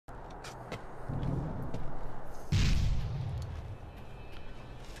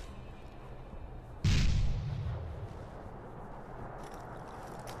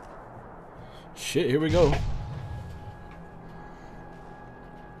shit, here we go.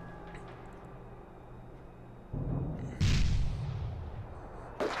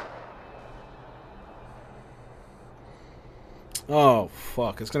 Oh,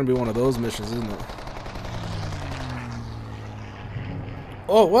 fuck. It's gonna be one of those missions, isn't it?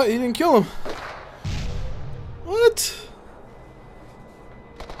 Oh, what? He didn't kill him. What?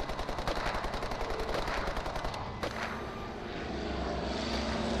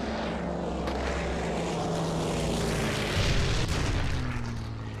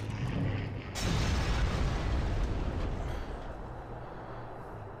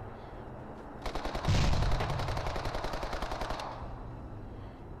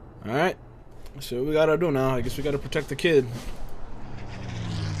 Alright. So what we gotta do now? I guess we gotta protect the kid.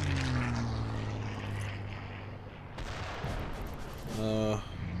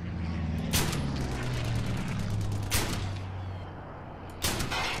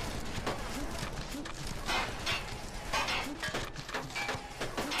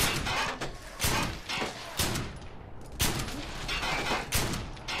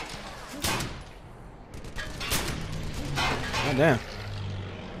 God damn.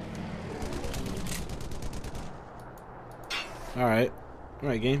 Alright.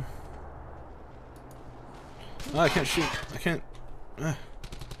 Alright, game. Oh, I can't shoot. I can't.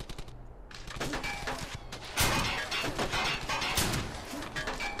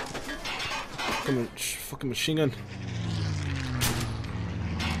 Fucking machine gun.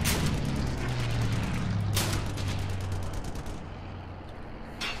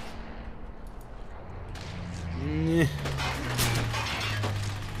 Yeah.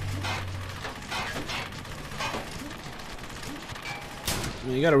 I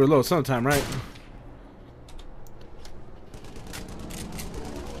mean, you gotta reload sometime, right?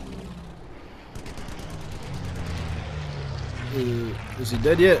 Is he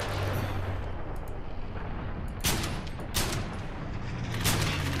dead yet?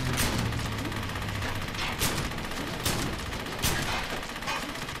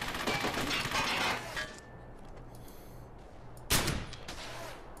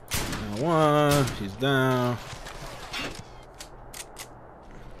 One, he's down.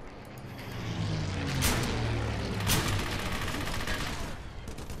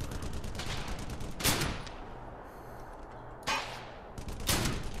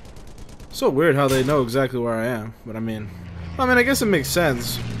 So weird how they know exactly where I am, but I mean, I guess it makes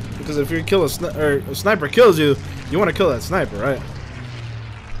sense because if you kill a sniper kills you, you want to kill that sniper, right?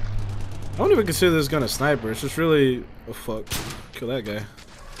 I don't even consider this gun a sniper. It's just really, oh fuck, kill that guy.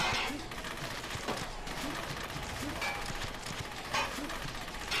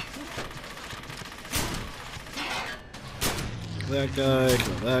 That guy,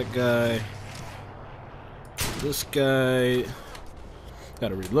 kill that guy. This guy.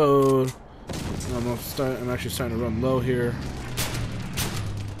 Gotta reload. I'm actually starting to run low here.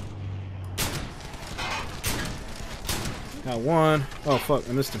 Got one. Oh fuck,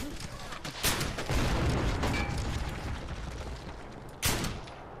 I missed him.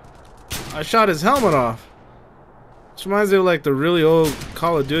 I shot his helmet off. This reminds me of like the really old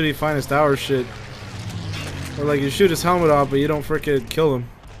Call of Duty Finest Hour shit. Where like you shoot his helmet off but you don't freaking kill him.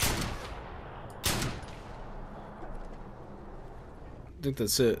 I think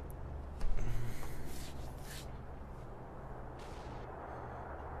that's it.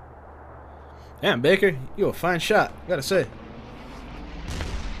 Damn, Baker, you a fine shot, gotta say.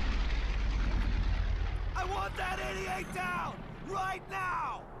 I want that 88 down right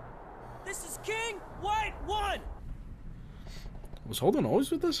now. This is King White 1. Was Holden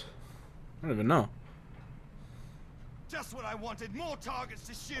always with us? I don't even know. Just what I wanted, more targets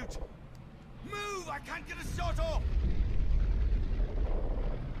to shoot. Move, I can't get a shot off.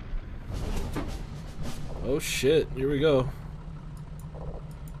 Oh shit, here we go.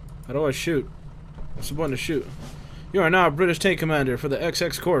 How do I shoot? What's the button to shoot? You are now a British tank commander for the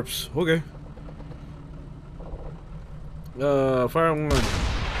XX Corps. Okay. Fire one.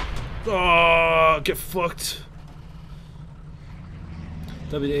 Oh, get fucked.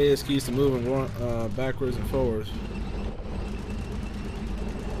 WAS keys to move and backwards and forwards.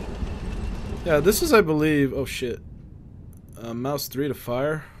 Yeah, this is, I believe. Oh shit. Mouse 3 to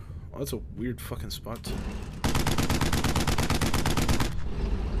fire. Oh, that's a weird fucking spot too.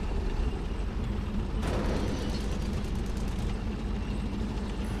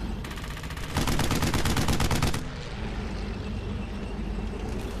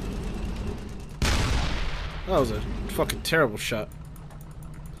 That was a fucking terrible shot.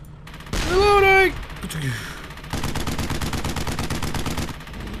 Reloading!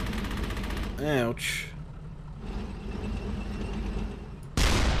 Ouch.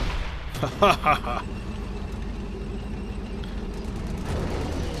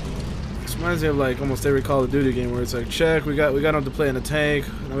 This reminds me of like almost every Call of Duty game where it's like, check, we got him to play in a tank,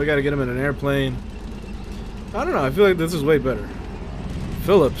 now we got to get him in an airplane. I don't know. I feel like this is way better.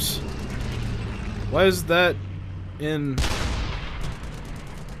 Phillips. Why is that in?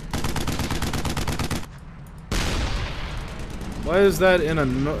 Why is that in a?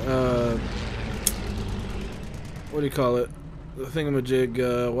 What do you call it? The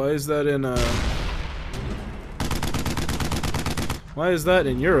thingamajig. Why is that in? Why is that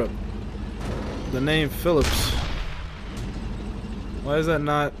in Europe? The name Phillips. Why is that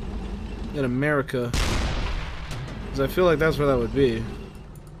not in America? Because I feel like that's where that would be.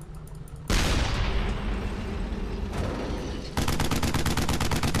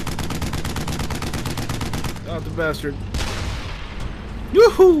 Got the bastard.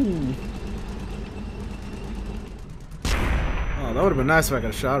 Yoo-hoo! Oh, that would have been nice if I could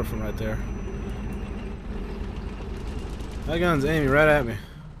have shot him from right there. That gun's aiming right at me.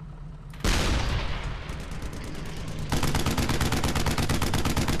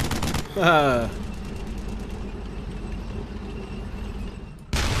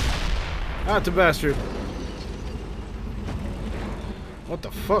 Got the bastard. What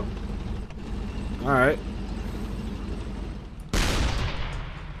the fuck? Alright.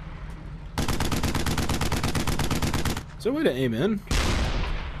 Is there a way to aim in?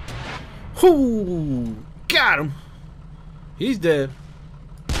 Whoo! Got him! He's dead.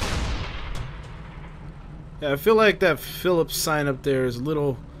 Yeah, I feel like that Phillips sign up there is a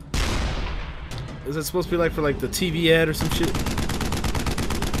little... Is that supposed to be like for like the TV ad or some shit?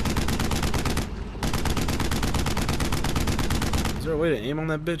 Is there a way to aim on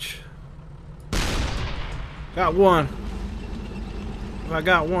that bitch? Got one. If I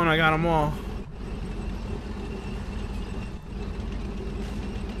got one, I got them all.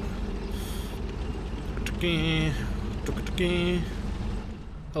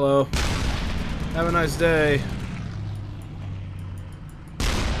 Hello. Have a nice day.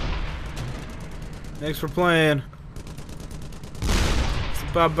 Thanks for playing. It's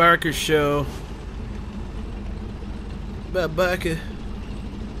the Bob Barker Show. Bob Barker.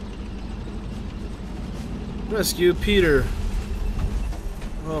 Rescue Peter.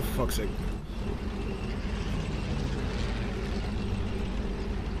 Oh, fuck's sake.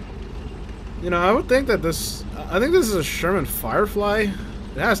 You know, I would think that this... I think this is a Sherman Firefly.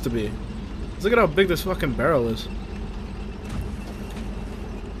 It has to be. Look at how big this fucking barrel is.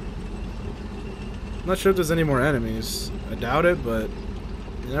 I'm not sure if there's any more enemies. I doubt it, but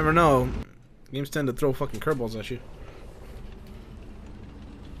you never know. Games tend to throw fucking curveballs at you.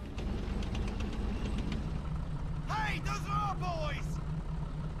 Hey, those are our boys!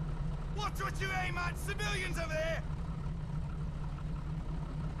 Watch what you aim at! Civilians over there!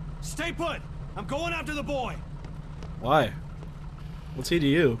 Stay put! I'm going after the boy! Why? What's he to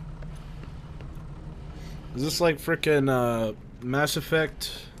you? Is this like frickin' Mass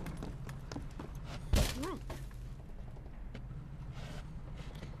Effect?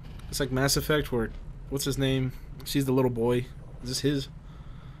 It's like Mass Effect where, what's his name? She's the little boy. Is this his?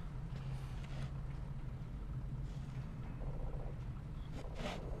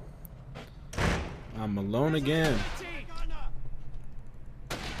 I'm alone again.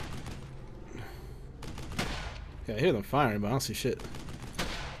 Yeah, I hear them firing, but I don't see shit.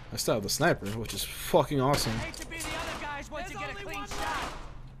 I still have the sniper, which is fucking awesome. Hate to be the other guys once you get a clean shot.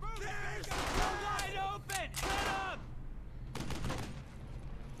 Wide open!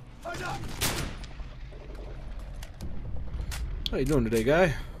 Hit him! How you doing today,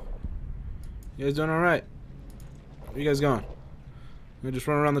 guy? You guys doing alright? Where you guys going? You just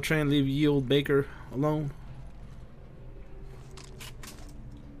run around the train, leave ye old Baker alone?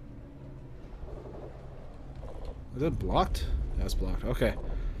 Is it blocked? Yeah, it's blocked. Okay.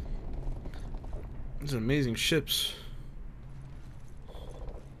 These are amazing ships.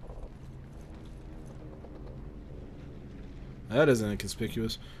 That isn't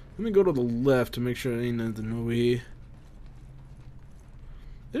inconspicuous. Let me go to the left to make sure there ain't nothing over here.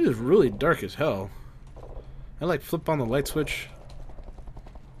 It is really dark as hell. I like flip on the light switch.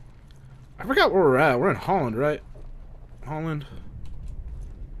 I forgot where we're at. We're in Holland, right? Holland.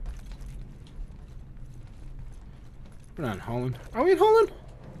 We're not in Holland. Are we in Holland?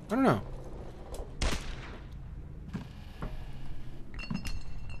 I don't know.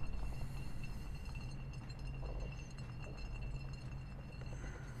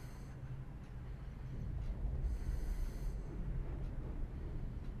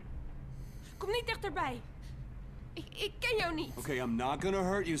 Kom niet dichterbij. Ik ken jou niet. Okay, I'm not gonna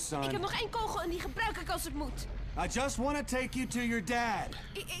hurt you, son. Ik heb nog 1 kogel en die gebruik ik als het moet. I just want to take you to your dad.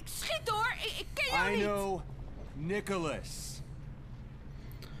 Ik schiet hoor. Ik ken jou I niet. know Nicholas.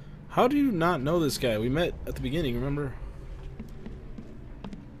 How do you not know this guy? We met at the beginning, remember?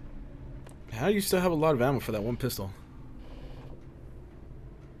 How do you still have a lot of ammo for that one pistol?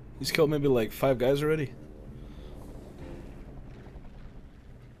 He's killed maybe like 5 guys already.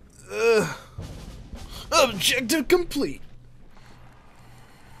 Objective complete.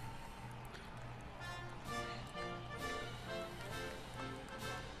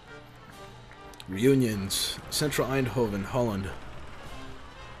 Reunions. Central Eindhoven, Holland.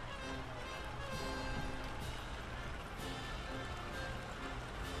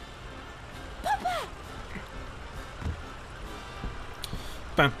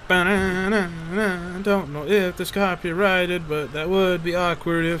 Don't know if this copyrighted, but that would be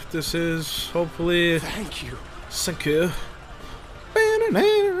awkward if this is. Hopefully. Thank you. Thank you.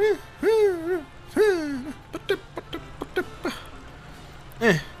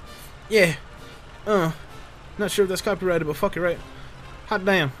 Yeah. Not sure if that's copyrighted, but fuck it, right? Hot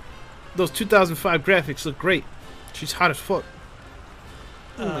damn. Those 2005 graphics look great. She's hot as fuck.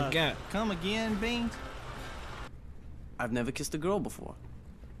 Oh my god. Come again, Beans? I've never kissed a girl before.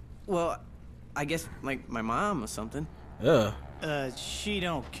 Well, I guess like my mom or something. She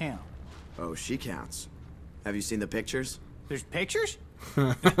don't count. Oh, she counts. Have you seen the pictures? There's pictures?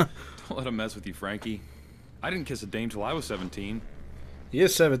 Don't let him mess with you, Frankie. I didn't kiss a dame till I was 17. He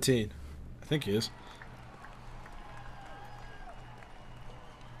is 17. I think he is.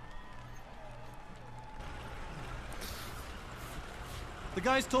 The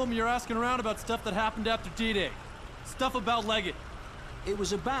guys told me you're asking around about stuff that happened after D-Day. Stuff about Leggett. It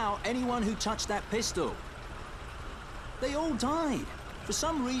was about anyone who touched that pistol. They all died. For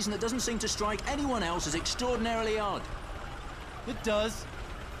some reason that doesn't seem to strike anyone else as extraordinarily odd. It does.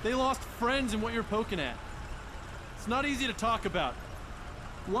 They lost friends in what you're poking at. It's not easy to talk about.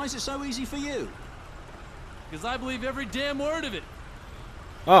 Why is it so easy for you? Because I believe every damn word of it.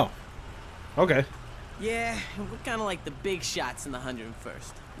 Oh. Okay. Yeah, we're kind of like the big shots in the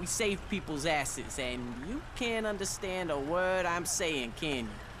 101st. We save people's asses, and you can't understand a word I'm saying, can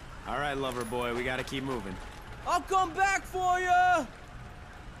you? All right, lover boy, we gotta keep moving. I'll come back for you!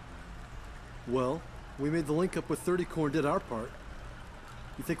 Well, we made the link up with 30 Corps and did our part.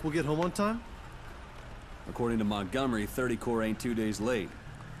 You think we'll get home on time? According to Montgomery, 30 Corps ain't 2 days late.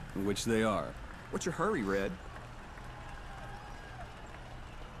 Which they are. What's your hurry, Red?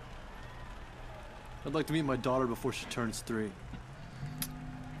 I'd like to meet my daughter before she turns 3.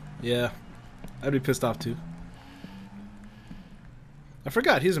 Yeah. I'd be pissed off too. I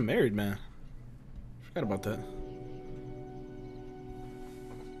forgot he's a married man. Forgot about that.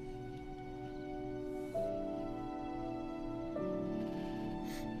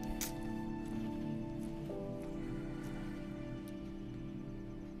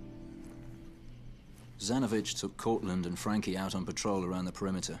 Zanovich took Cortland and Frankie out on patrol around the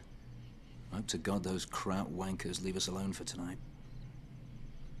perimeter. Hope to God those kraut wankers leave us alone for tonight.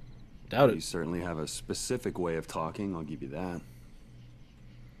 Doubt it. You certainly have a specific way of talking, I'll give you that.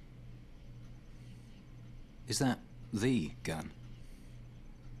 Is that the gun?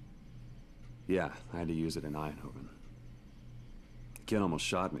 Yeah, I had to use it in Eindhoven. The kid almost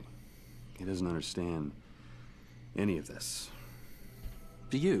shot me. He doesn't understand any of this.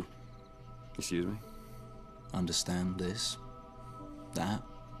 Do you? Excuse me? Understand this? That?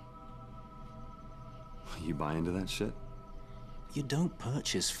 You buy into that shit? You don't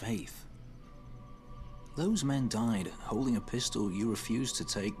purchase faith. Those men died holding a pistol you refused to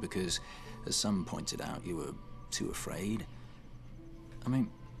take because, as some pointed out, you were too afraid. I mean,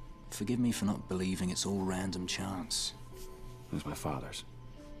 forgive me for not believing it's all random chance. It was my father's.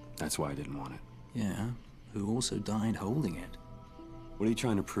 That's why I didn't want it. Yeah, who also died holding it. What are you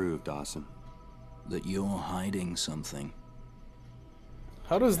trying to prove, Dawson? That you're hiding something.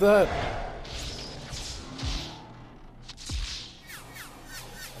 How does that...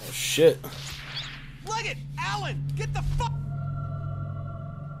 Oh, shit. Leggett! Alan! Get the fuck...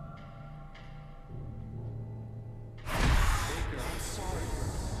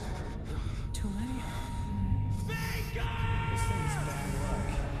 Too many.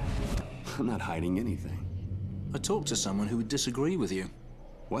 I'm not hiding anything. I talked to someone who would disagree with you.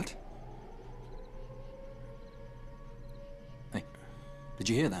 What? Hey, did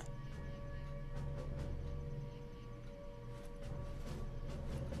you hear that?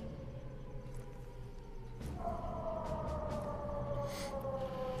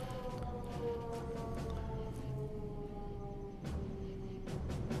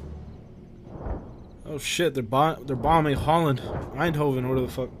 Oh shit, they're bombing Holland. Eindhoven, whatever the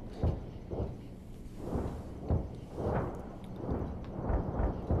fuck.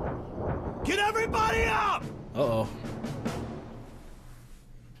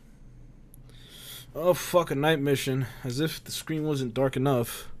 Oh fuck, a night mission. As if the screen wasn't dark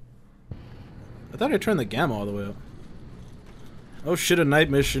enough. I thought I turned the gamma all the way up. Oh shit, a night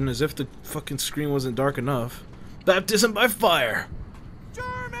mission. As if the fucking screen wasn't dark enough. Baptism by fire!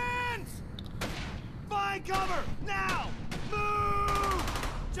 Germans! Find cover! Now! Move!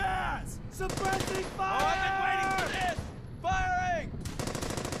 Jazz! Suppressing fire! Oh, I've been waiting for this! Firing!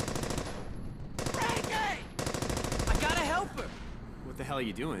 Frankie! I gotta help her. What the hell are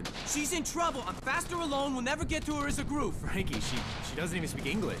you doing? She's in trouble. I'm faster alone. We'll never get to her as a group. Frankie, she doesn't even speak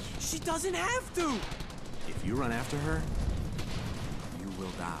English. She doesn't have to. If you run after her, you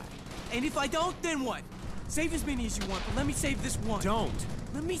will die. And if I don't, then what? Save as many as you want, but let me save this one. Don't.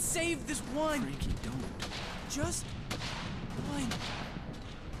 Let me save this one. Frankie, don't. Just one.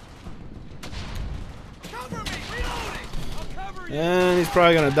 Cover me! Reloading! I'll cover you! And he's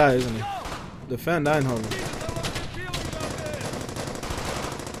probably gonna die, isn't he? Defend Eindhoven.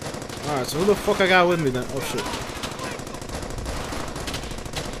 Alright, so who the fuck I got with me then? Oh shit.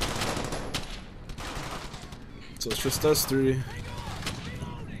 So it's just us three.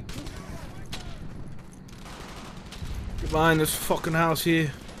 Get behind this fucking house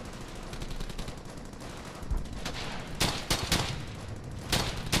here.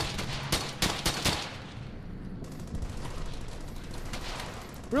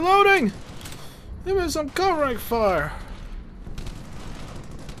 Reloading! Give me some covering fire!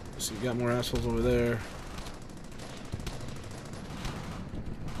 So you got more assholes over there.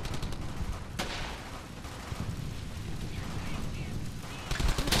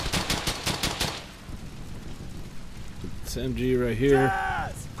 It's MG right here.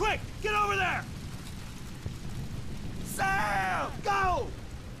 Jazz! Quick! Get over there! Sam! Go!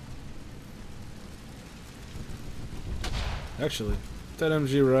 Actually, that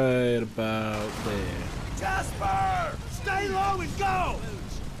MG right about there. Jasper! Stay low and go!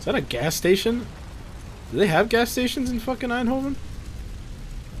 Is that a gas station? Do they have gas stations in fucking Eindhoven?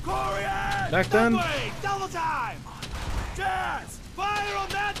 Corian! Back then? Subway! Double time! Jazz! Fire on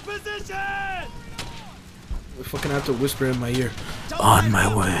that position! I fucking have to whisper in my ear. On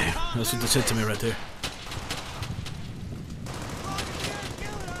my way. That's what they said to me right there.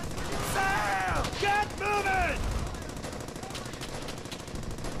 Sam! Get moving!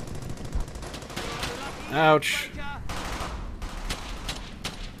 Ouch.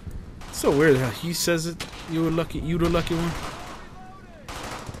 It's so weird how he says it. You the lucky one.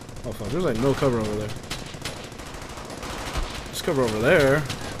 Oh fuck, there's like no cover over there. There's cover over there.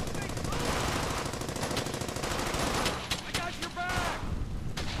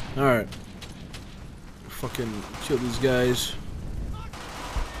 Alright. Fucking kill these guys.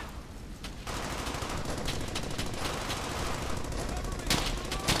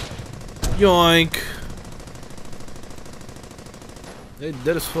 Yoink! They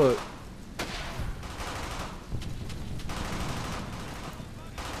dead as fuck.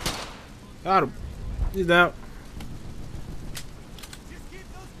 Got him. He's out.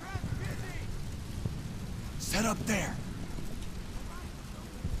 Set up there.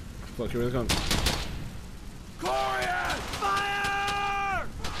 Fuck, here they come. Corian! Fire!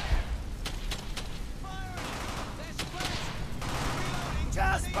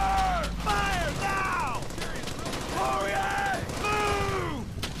 Jasper! Fire now! Corian! Move!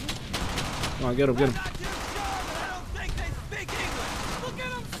 Come on, get him, get him. I don't think they speak English. Look at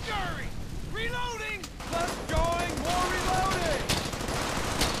them scurry. Reloading. Less going, more reloading.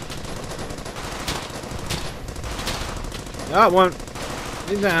 Got one.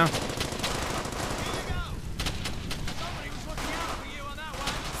 He's down.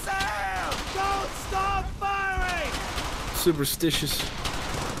 Sam! Don't stop firing! Superstitious.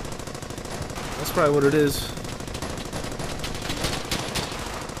 That's probably what it is.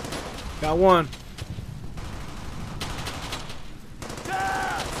 Got one.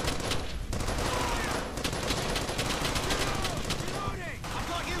 Jazz! Reloading! I've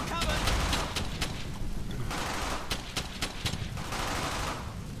got you covered!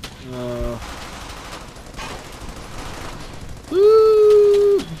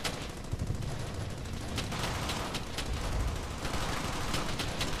 Woo!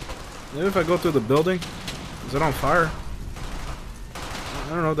 Maybe if I go through the building, is it on fire? I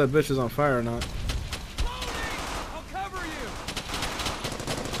don't know if that bitch is on fire or not. I'll cover you!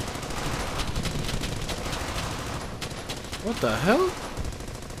 What the hell?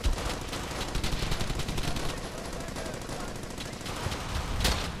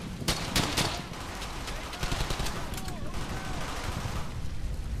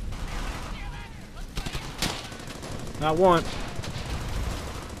 Not one.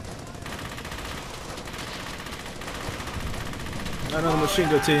 Another machine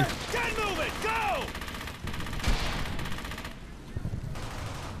gun team. Get moving! Go!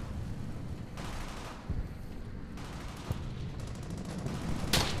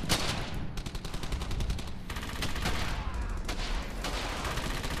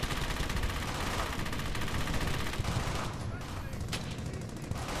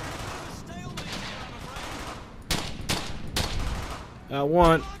 Got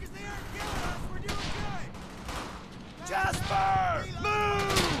one. Jasper!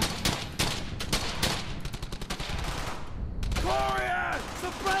 Move! Corian!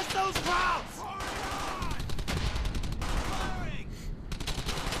 Suppress those crowds!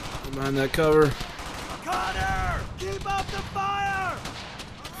 Behind that cover. Connor! Keep up the fire!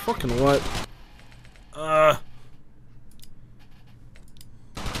 Fucking what?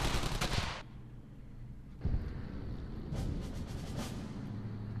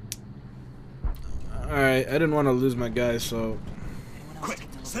 Alright, I didn't want to lose my guys, so... Quick,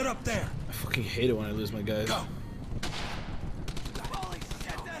 sit up there! I fucking hate it when I lose my guys. Go! Holy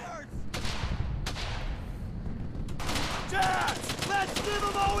shit, that hurts! Jazz! Let's give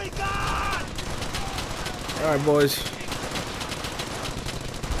them all we got! Alright, boys.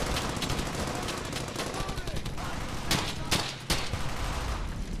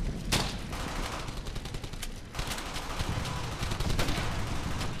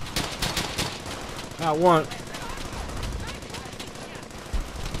 Got one.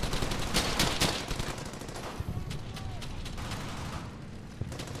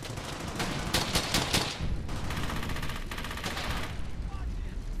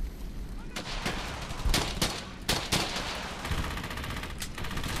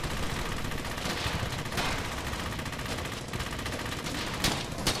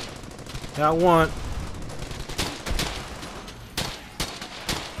 Got one.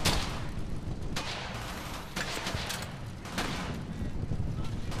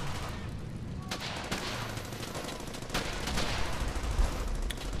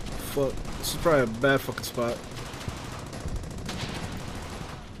 Fuck. This is probably a bad fucking spot.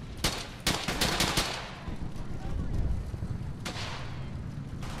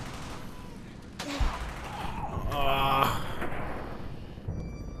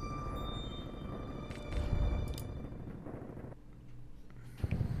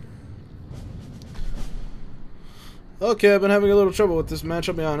 Okay, I've been having a little trouble with this match,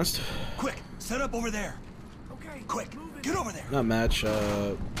 I'll be honest. Quick, set up over there. Okay. Quick, get over there. Not match,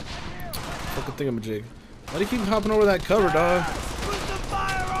 fucking thingamajig. Why do you keep hopping over that cover, dog? Put the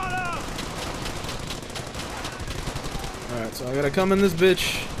fire on him! Alright, so I gotta come in this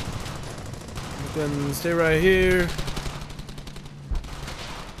bitch. Fucking stay right here.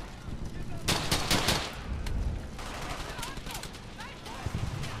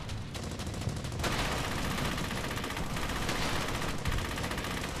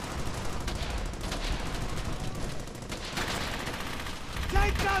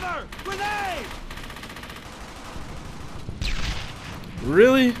 Take cover! Grenade!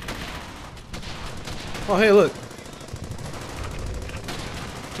 Really? Oh, hey, look.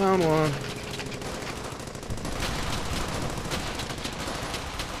 Found one.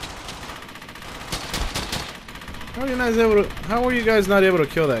 How are you guys not able to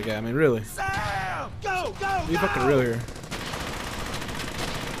kill that guy? I mean, really? Sam! Go, go, Be fucking real here.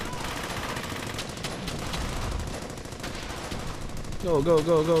 Go, go,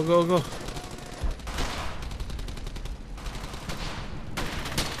 go, go, go, go.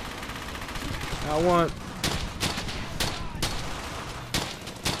 Got one.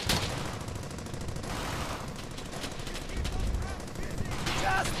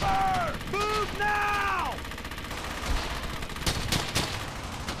 Jasper! Move now!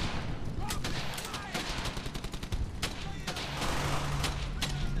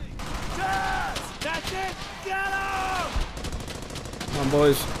 Jazz! That's it! Get him! Come on,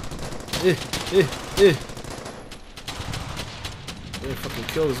 boys. Gonna fucking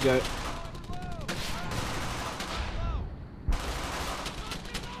kill this guy.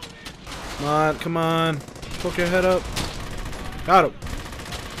 Come on, come on. Poke your head up. Got him.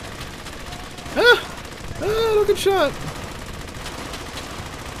 Don't get shot.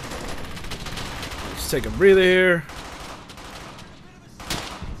 Let's take a breather here.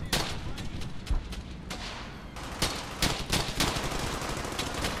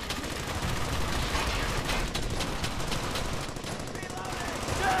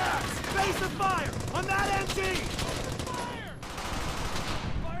 Face the fire! On that MG! Fire!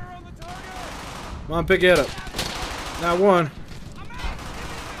 Fire on the target! Come on, pick it up. Not one.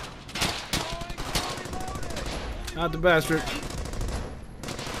 Not the bastard.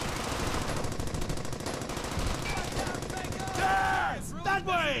 Jazz! That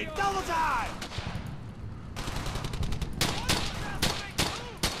way! Double time!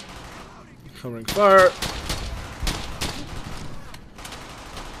 Covering fire.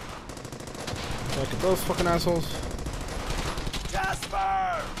 Back at those fucking assholes.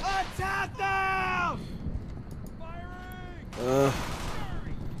 Jasper! Attack them!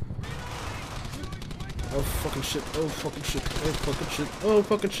 Oh fucking shit. Oh fucking shit. Oh fucking shit. Oh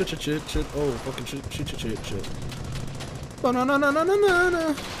fucking shit shit shit shit. Oh fucking shit shit shit shit shit. No no no no no no no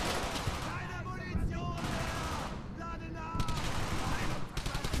no.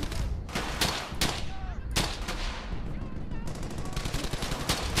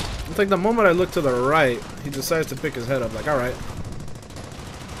 It's like the moment I look to the right, he decides to pick his head up. Like, all right,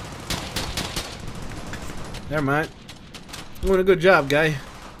 never mind. Doing a good job, guy.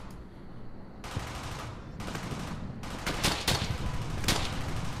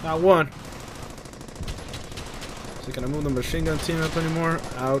 Not one. So can I move the machine gun team up anymore?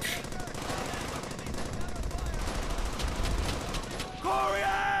 Ouch.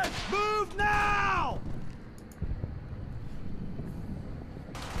 Corian! Move now!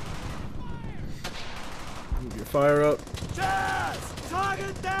 Move your fire up. Jazz!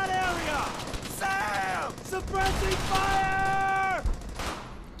 Target that area! Sam! Suppressing fire!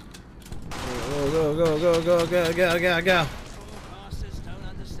 Go, go, go, go, go, go, go, go, go.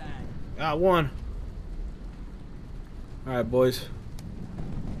 Got one. Alright, boys.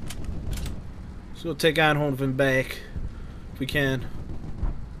 Let's go take Eindhoven back. If we can.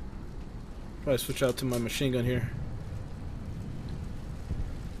 Probably switch out to my machine gun here.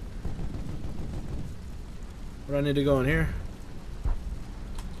 Where do I need to go in here?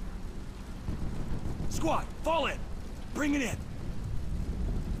 Squad, fall in! Bring it in!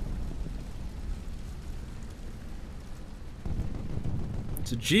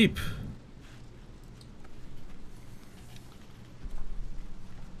 It's a Jeep.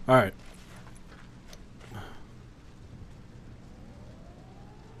 Alright.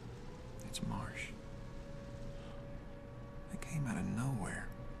 It's Marsh. It came out of nowhere.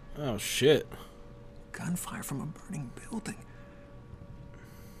 Oh shit. Gunfire from a burning building.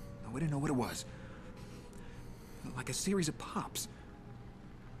 No, we didn't know what it was. Like a series of pops.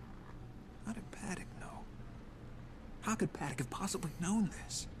 How did Paddock know? How could Paddock have possibly known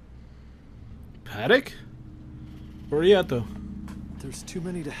this? Paddock? Where are you at though? There's too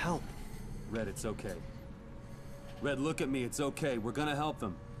many to help. Red, it's okay. Red, look at me. It's okay. We're gonna help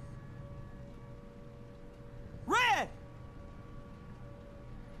them. Red!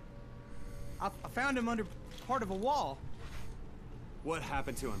 I found him under part of a wall. What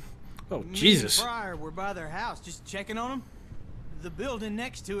happened to him? Oh, Me Jesus. and Pryor were by their house, just checking on him. The building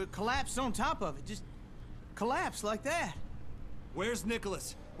next to it collapsed on top of it. Just collapsed like that. Where's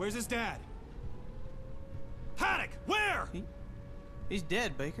Nicholas? Where's his dad? Paddock, where? He's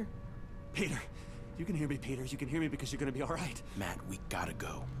dead, Baker. Peter, you can hear me, Peter. You can hear me because you're gonna be all right. Matt, we gotta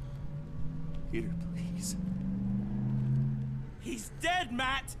go. Peter, please. He's dead,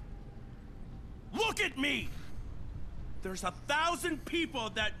 Matt! Look at me! There's 1,000 people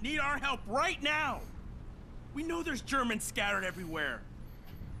that need our help right now! We know there's Germans scattered everywhere.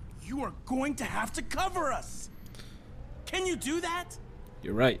 You are going to have to cover us! Can you do that?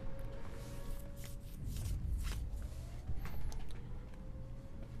 You're right.